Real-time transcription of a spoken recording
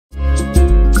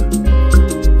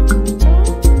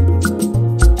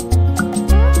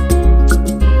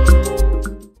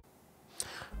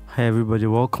Hi everybody,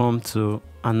 welcome to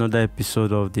another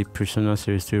episode of the Presonus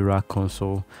Rack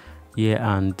console.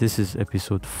 And this is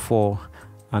episode 4,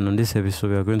 and on this episode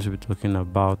we are going to be talking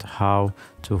about how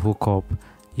to hook up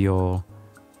your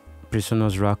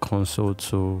Presonus Rack console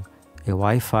to a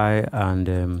Wi-Fi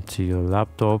and to your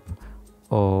laptop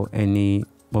or any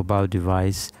mobile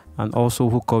device, and also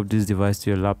hook up this device to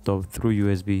your laptop through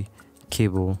USB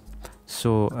cable.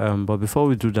 But before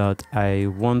we do that, I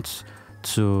want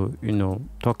to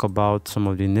talk about some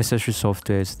of the necessary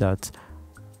softwares that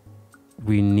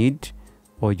we need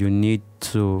or you need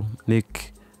to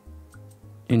make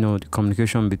the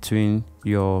communication between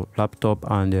your laptop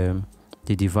and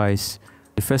the device.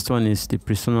 The first one is the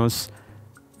Presonus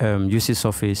UC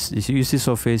Surface. The UC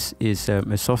Surface is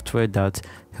a software that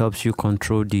helps you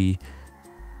control the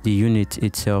unit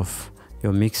itself,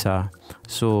 your mixer.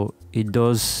 So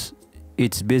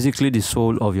it's basically the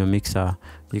soul of your mixer,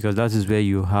 because that is where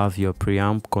you have your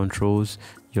preamp controls,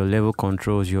 your level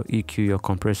controls, your EQ, your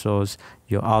compressors,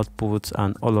 your outputs,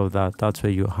 and all of that. That's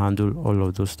where you handle all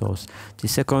of those stuff. The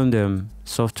second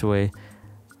software,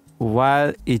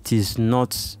 while it is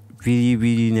not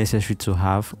really necessary to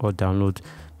have or download,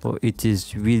 but it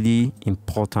is really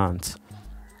important,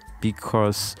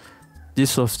 because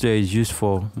this software is used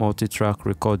for multi-track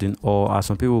recording, or as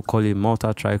some people call it,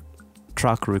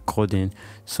 multi-track recording.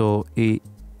 So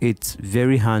it's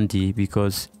very handy,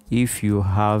 because if you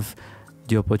have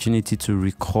the opportunity to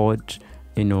record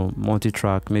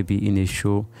multi-track, maybe in a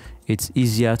show, it's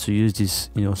easier to use this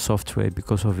software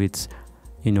because of its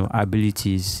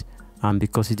abilities, and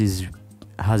because it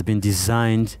has been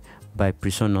designed by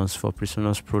Presonus for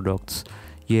Presonus products.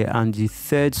 And the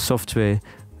third software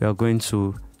we are going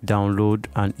to download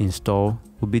and install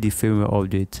will be the firmware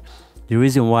update. The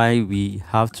reason why we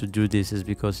have to do this is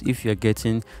because if you're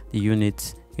getting the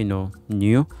unit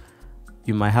new,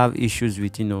 you might have issues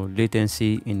with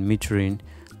latency in metering,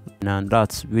 and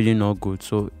that's really not good.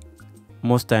 So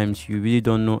most times you really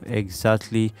don't know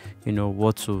exactly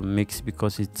what to mix,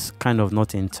 because it's kind of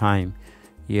not in time.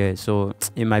 So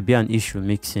it might be an issue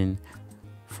mixing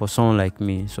for someone like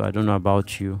me. So I don't know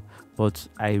about you, but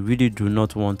I really do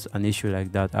not want an issue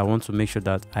like that. I want to make sure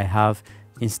that I have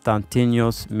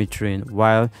instantaneous metering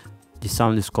while the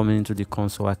sound is coming into the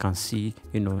console. I can see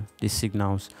the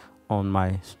signals on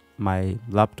my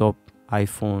laptop,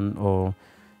 iPhone, or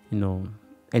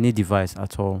any device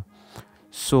at all.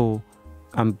 So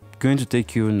I'm going to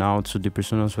take you now to the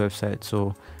Presonus website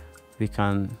so we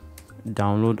can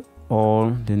download all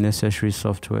the necessary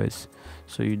softwares.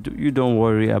 So you don't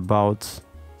worry about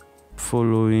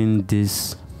following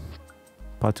this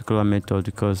particular method,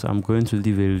 because I'm going to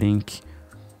leave a link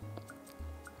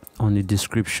on the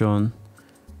description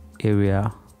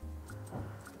area.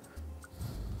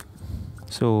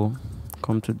 So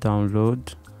come to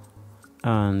download,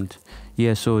 and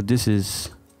so this is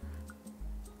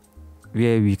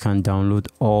where we can download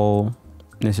all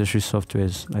necessary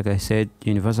softwares. Like I said,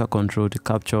 universal control, the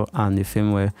capture, and the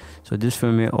firmware. So this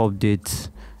firmware update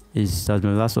has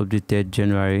been last updated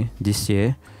January this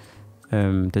year,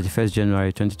 31st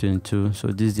January 2022. So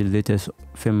this is the latest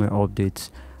firmware update.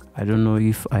 I don't know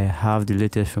if I have the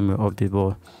latest firmware update,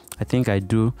 but I think I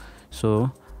do.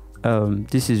 So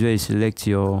this is where you select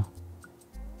your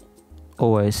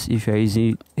OS. If you're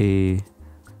using a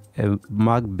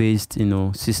Mac based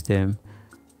system,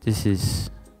 this is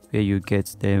where you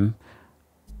get them.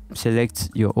 Select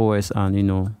your OS,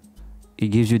 and it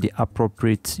gives you the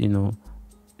appropriate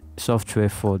software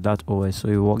for that OS, so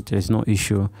it works. There's no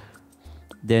issue.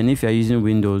 Then if you're using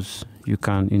Windows, you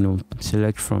can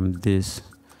select from this.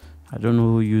 I don't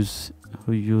know who use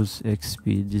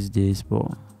XP these days, but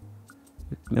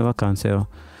never can tell.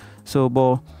 So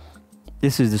but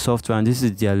this is the software, and this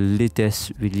is their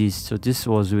latest release. So this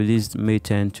was released May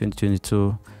 10,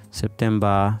 2022,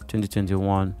 September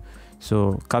 2021.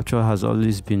 So capture has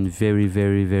always been very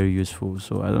useful.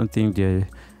 So I don't think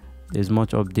there's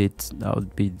much update that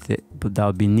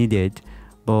would be needed.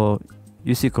 But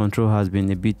UC control has been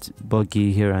a bit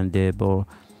buggy here and there, but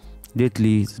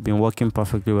lately it's been working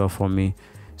perfectly well for me.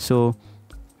 So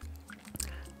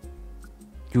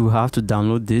you have to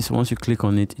download this. Once you click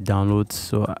on it, it downloads.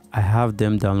 So I have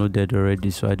them downloaded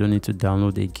already, so I don't need to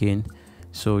download again.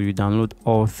 So you download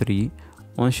all three.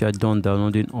 Once you are done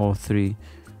downloading all three,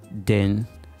 then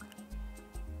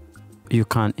you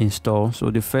can install.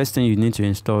 So the first thing you need to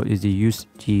install is the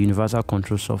universal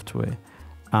control software,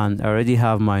 and I already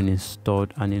have mine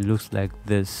installed, and it looks like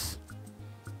this.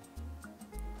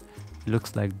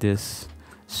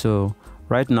 So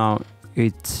right now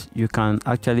you can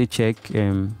actually check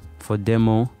for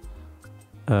demo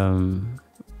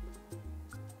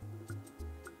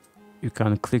you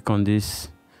can click on this.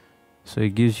 So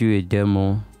it gives you a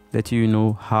demo, letting you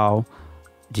know how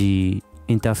the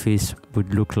interface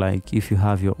would look like if you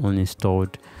have your own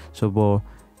installed. So but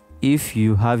if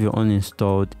you have your own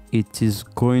installed, it is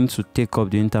going to take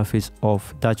up the interface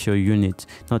of that your unit,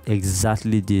 not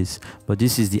exactly this, but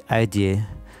this is the idea,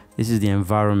 this is the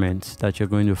environment that you're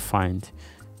going to find.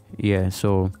 Yeah,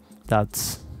 so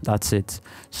that's it.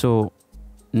 So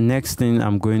next thing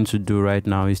I'm going to do right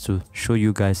now is to show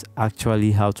you guys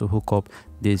actually how to hook up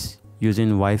this using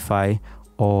Wi-Fi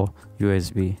or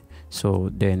USB. So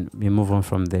then we move on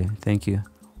from there. Thank you.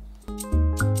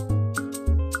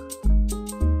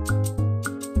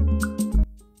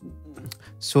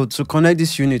 So to connect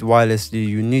this unit wirelessly,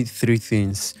 you need three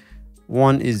things.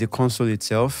 One is the console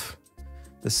itself.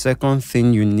 The second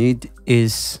thing you need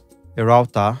is a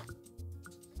router.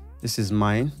 This is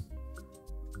mine.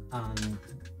 And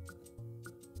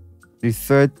the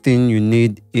third thing you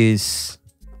need is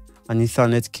an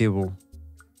Ethernet cable,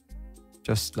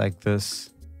 just like this.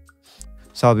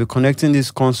 So I'll be connecting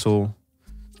this console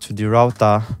to the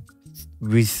router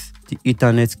with the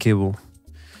Ethernet cable.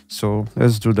 So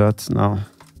let's do that now.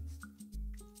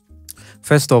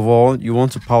 First of all, you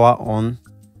want to power on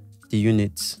the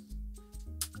unit,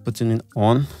 putting it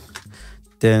on.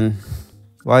 Then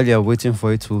while you're waiting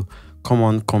for it to come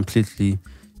on completely,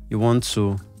 you want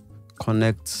to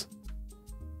connect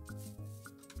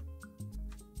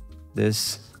the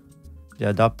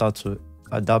adapter to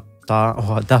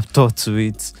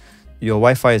it. Your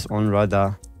Wi-Fi is on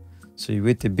rather, so you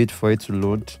wait a bit for it to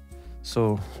load.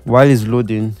 So while it's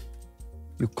loading,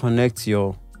 you connect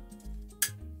your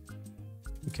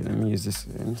let me use this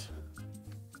end.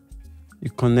 You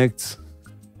connect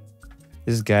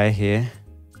this guy here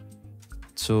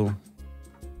to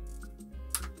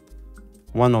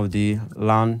one of the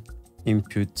LAN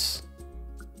inputs.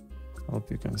 I hope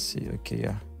you can see. Okay,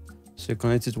 yeah. So you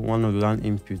connect it to one of the LAN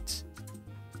inputs.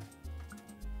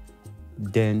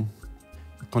 Then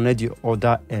you connect the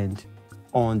other end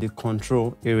on the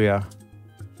control area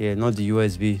here, not the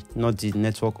USB, not the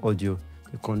network audio,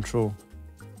 the control.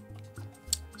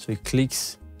 So it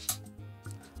clicks.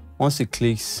 Once it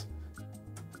clicks,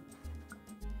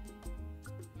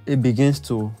 it begins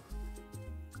to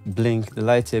blink. The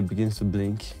light here begins to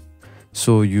blink.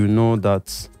 So you know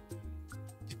that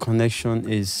the connection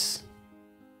is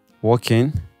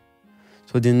working.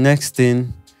 So the next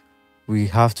thing we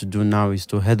have to do now is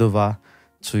to head over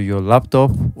to your laptop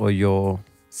or your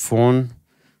phone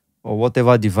or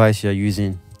whatever device you're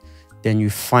using. Then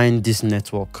you find this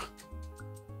network.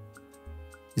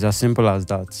 It's as simple as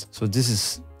that. So this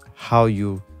is how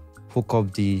you hook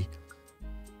up the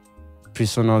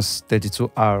Presonus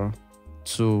 32R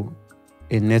to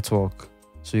a network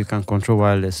so you can control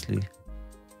wirelessly.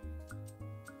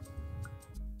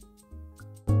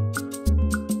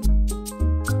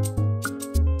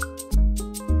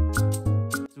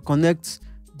 To connect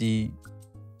the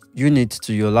unit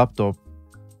to your laptop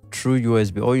through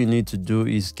USB, all you need to do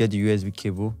is get the USB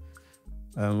cable.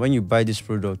 When you buy this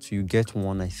product, you get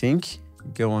one, I think.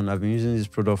 You get one. I've been using this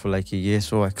product for like a year,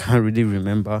 so I can't really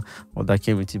remember what that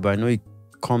came with it, but I know it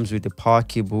comes with a power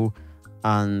cable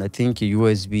and I think a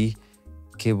USB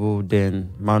cable,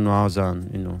 then manuals,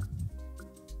 and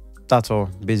that's all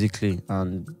basically,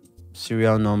 and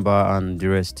serial number and the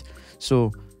rest.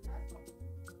 So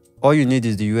all you need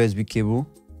is the USB cable.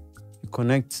 You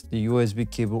connect the USB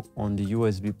cable on the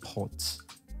USB port.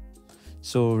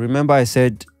 So remember I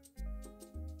said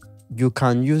you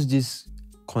can use this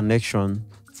connection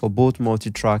for both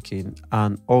multi-tracking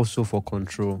and also for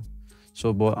control.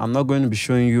 So but I'm not going to be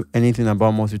showing you anything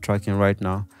about multi-tracking right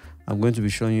now. I'm going to be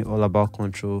showing you all about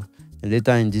control, and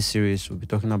later in this series we'll be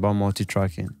talking about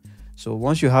multi-tracking. So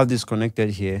once you have this connected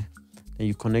here, then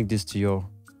you connect this to your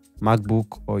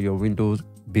MacBook or your Windows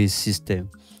based system.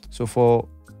 So for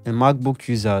a MacBook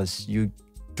users, you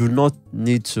do not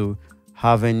need to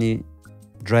have any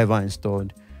driver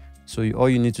installed. So all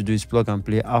you need to do is plug and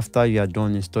play after you are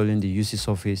done installing the UC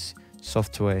Surface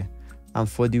software. And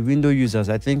for the Windows users,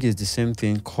 I think it's the same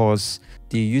thing, because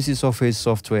the UC Surface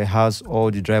software has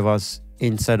all the drivers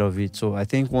inside of it. So I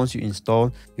think once you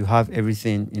install, you have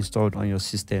everything installed on your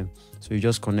system. So you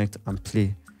just connect and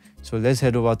play. So let's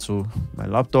head over to my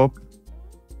laptop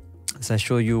as I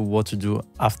show you what to do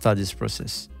after this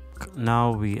process.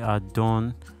 Now we are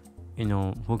done,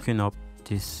 hooking up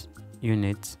this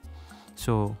unit.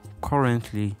 So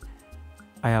currently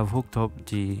I have hooked up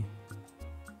the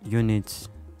unit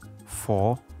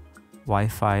for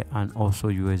Wi-Fi and also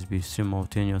USB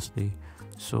simultaneously,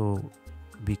 so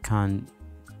we can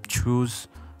choose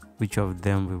which of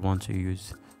them we want to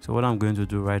use. So what I'm going to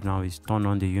do right now is turn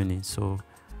on the unit,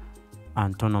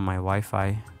 and turn on my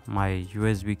Wi-Fi. My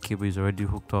USB cable is already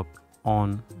hooked up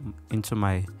into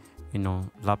my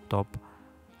laptop.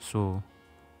 So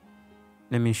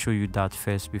let me show you that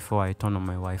first before I turn on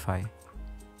my Wi-Fi.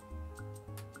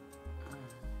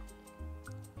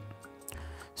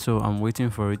 So I'm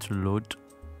waiting for it to load,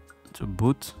 to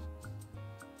boot,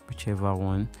 whichever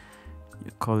one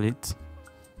you call it.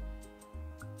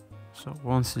 So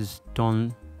once it's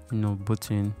done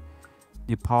booting,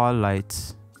 the power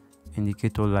light,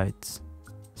 indicator light,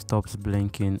 stops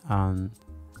blinking and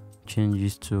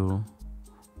changes to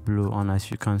blue. And as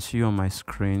you can see on my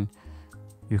screen,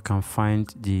 you can find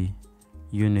the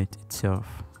unit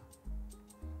itself.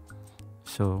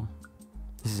 So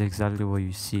this is exactly what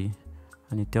you see,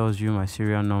 and it tells you my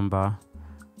serial number,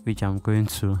 which I'm going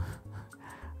to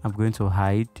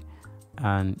hide,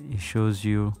 and it shows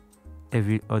you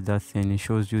every other thing. It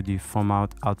shows you the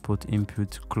format, output,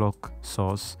 input, clock,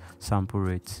 source, sample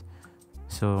rates.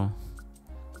 So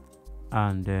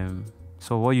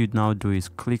what you now do is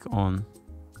click on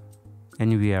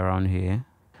anywhere around here,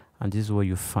 and this is what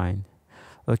you find.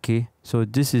 Okay, so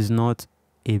this is not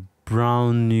a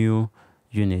brand new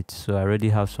unit, so I already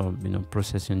have some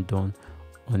processing done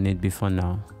on it before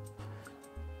now.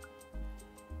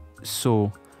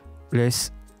 So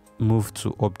let's move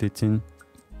to updating.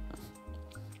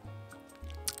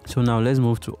 So now let's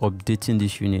move to updating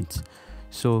this unit.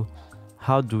 So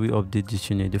how do we update this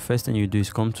unit? The first thing you do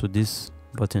is come to this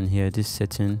button here, this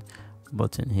setting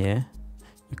button here.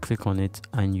 You click on it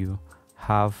and you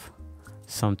have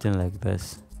something like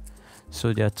this.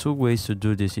 So there are two ways to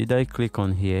do this. Either you click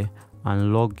on here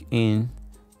and log in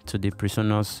to the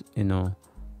Presonus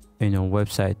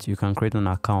website. You can create an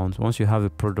account. Once you have a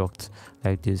product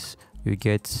like this, you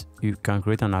can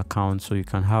create an account, so you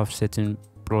can have certain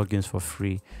plugins for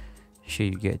free.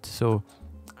 You get. So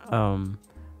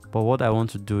but what I want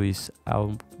to do is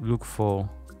I'll look for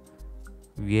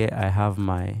where I have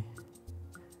my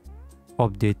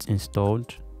update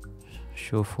installed,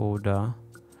 show folder.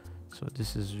 So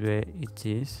this is where it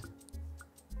is.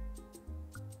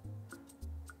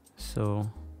 So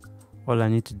all I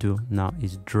need to do now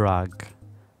is drag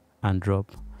and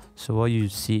drop. So what you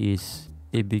see is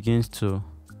it begins to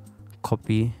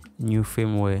copy new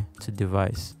firmware to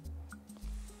device.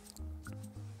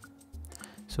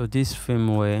 So this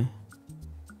firmware,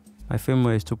 my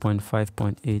firmware is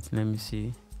 2.5.8. let me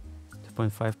see,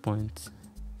 2.5.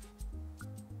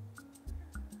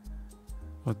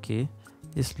 Okay,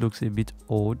 this looks a bit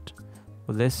old,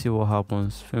 but let's see what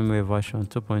happens. Firmware version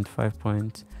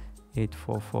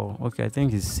 2.5.844. okay, I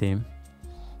think it's the same,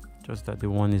 just that the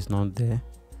one is not there.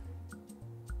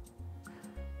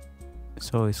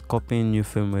 So it's copying new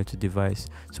firmware to device.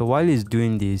 So while it's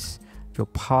doing this, your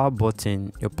power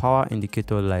button, your power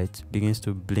indicator light begins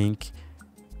to blink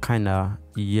kind of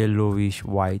yellowish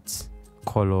white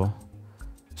color.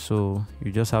 So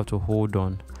you just have to hold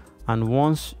on, and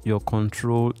once your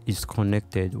control is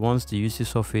connected, once the UC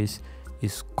surface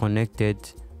is connected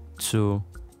to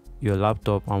your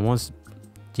laptop, and once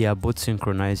they are both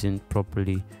synchronizing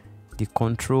properly, the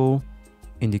control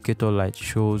indicator light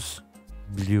shows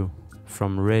blue,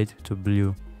 from red to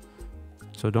blue.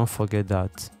 So don't forget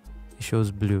that it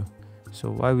shows blue.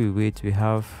 So while we wait, we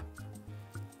have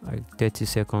like 30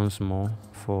 seconds more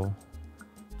for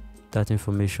that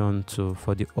information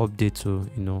for the update to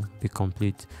be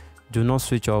complete. Do not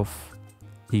switch off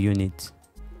the unit.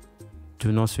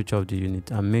 Do not switch off the unit,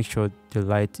 and make sure the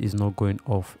light is not going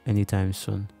off anytime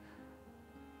soon.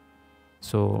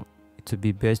 So it would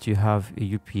be best you have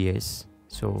a UPS,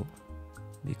 so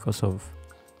because of,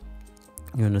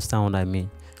 you understand what I mean.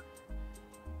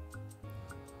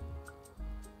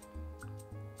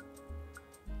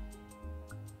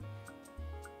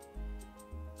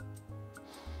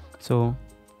 So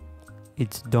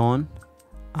it's done,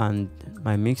 and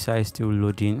my mixer is still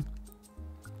loading,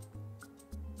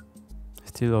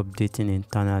 still updating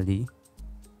internally.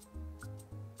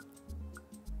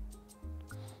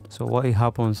 So what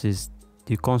happens is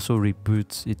the console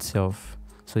reboots itself,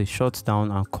 so it shuts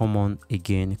down and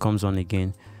comes on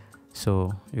again.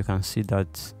 So you can see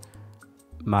that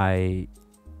my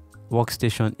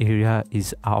workstation area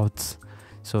is out,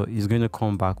 so it's going to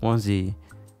come back once the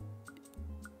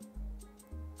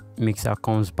mixer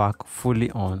comes back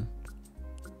fully on.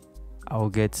 I'll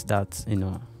get that.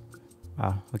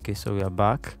 Okay, so we are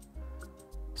back.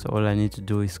 So all I need to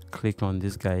do is click on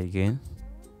this guy again,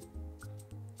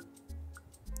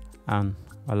 and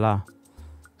voila.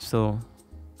 So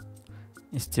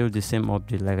it's still the same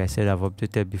update. Like I said, I've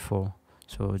updated before,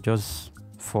 so just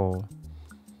for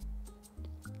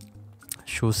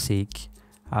show sake,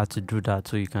 I had to do that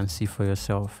so you can see for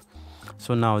yourself.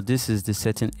 So now this is the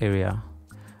setting area,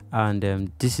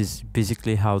 and this is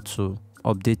basically how to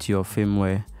update your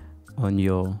firmware on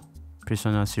your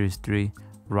Presonus Series 3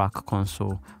 rack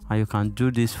console. And you can do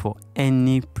this for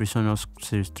any Presonus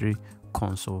Series 3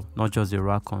 console, not just the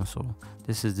rack console.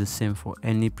 This is the same for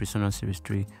any Presonus Series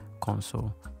 3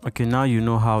 console. Okay, now you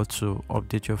know how to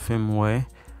update your firmware.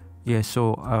 Yeah,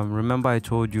 so remember I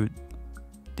told you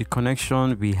the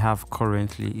connection we have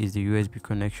currently is the USB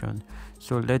connection.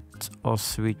 So let us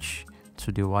switch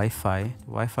to the Wi-Fi. The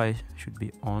Wi-Fi should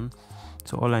be on.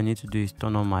 So all I need to do is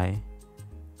turn on my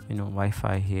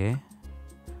Wi-Fi here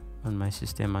on my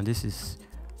system, and this is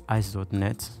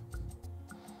ice.net.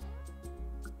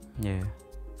 Yeah,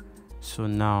 so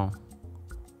now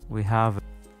we have,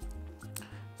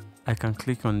 I can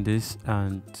click on this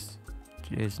and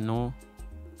there's no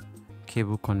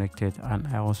cable connected, and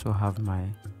I also have my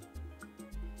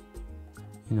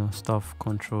stuff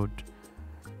controlled.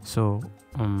 So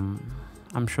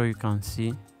I'm sure you can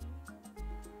see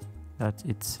that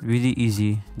it's really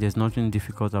easy. There's nothing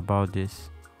difficult about this.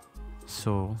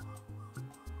 So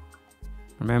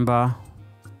remember,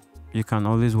 you can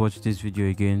always watch this video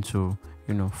again to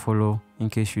follow in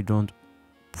case you don't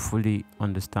fully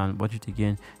understand. Watch it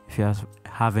again. If you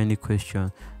have any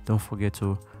question, don't forget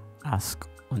to ask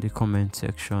on the comment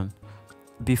section.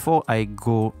 Before I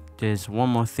go, there's one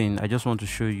more thing. I just want to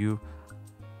show you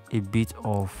a bit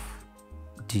of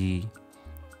the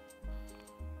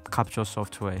capture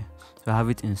software. So I have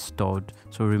it installed.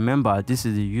 So remember, this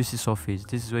is the UC surface.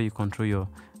 This is where you control your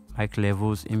mic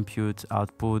levels, inputs,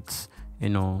 outputs,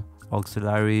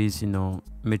 auxiliaries,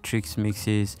 matrix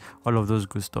mixes, all of those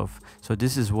good stuff. So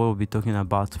this is what we'll be talking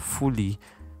about fully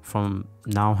from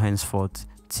now henceforth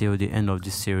till the end of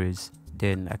this series.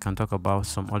 Then I can talk about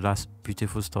some other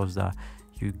beautiful stuff that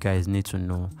you guys need to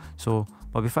know. So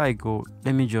but before I go,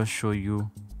 let me just show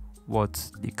you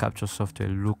what the capture software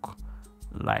look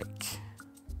like.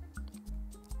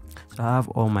 So I have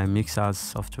all my mixers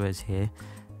softwares here,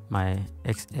 my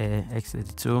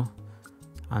X82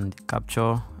 and the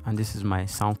capture, and this is my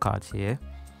sound card here,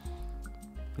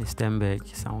 the Sternberg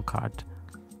sound card.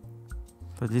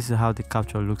 So this is how the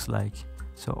capture looks like.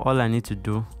 So all I need to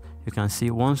do, you can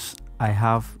see once I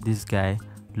have this guy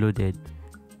loaded,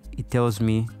 it tells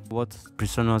me what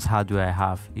Presonus hardware I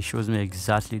have. It shows me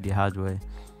exactly the hardware.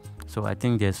 So I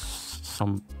think there's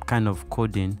some kind of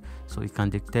coding, so it can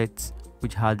detect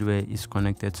which hardware is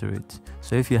connected to it.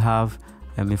 So if you have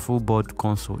a full board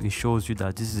console, it shows you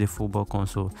that this is a full board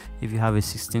console. If you have a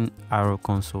 16 arrow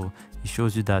console, it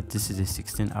shows you that this is a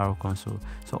 16 arrow console.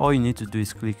 So all you need to do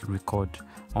is click record.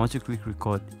 And once you click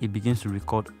record, it begins to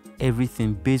record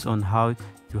everything based on how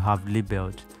you have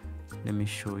labeled. Let me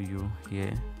show you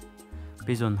here,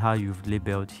 based on how you've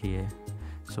labeled here.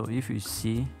 So if you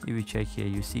check here,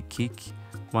 you see kick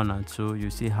 1 and 2, you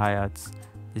see hi-hats,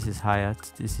 this is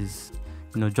hi-hat, this is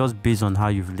just based on how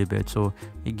you've labeled. So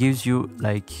it gives you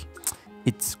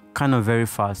it's kind of very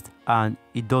fast, and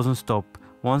it doesn't stop.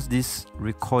 Once this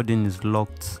recording is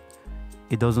locked,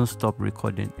 it doesn't stop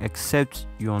recording except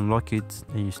you unlock it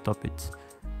and you stop it.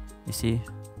 You see,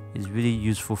 it's really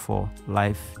useful for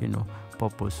live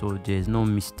purpose. So there's no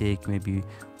mistake, maybe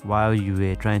while you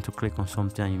were trying to click on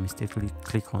something and you mistakenly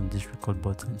click on this record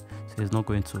button. So it's not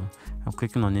going to. I'm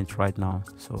clicking on it right now,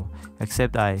 so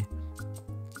except I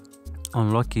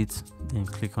unlock it, then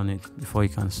click on it before you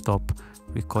can stop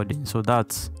recording. So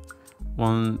that's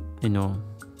one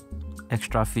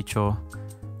extra feature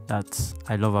that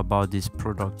I love about this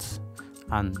product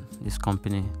and this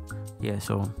company. Yeah,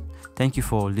 so thank you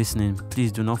for listening.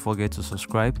 Please do not forget to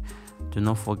subscribe, do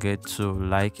not forget to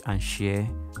like and share,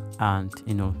 and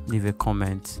leave a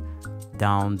comment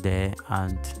down there,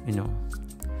 and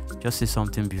just say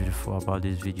something beautiful about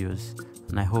these videos.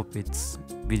 And I hope it's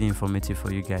really informative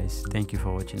for you guys. Thank you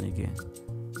for watching again.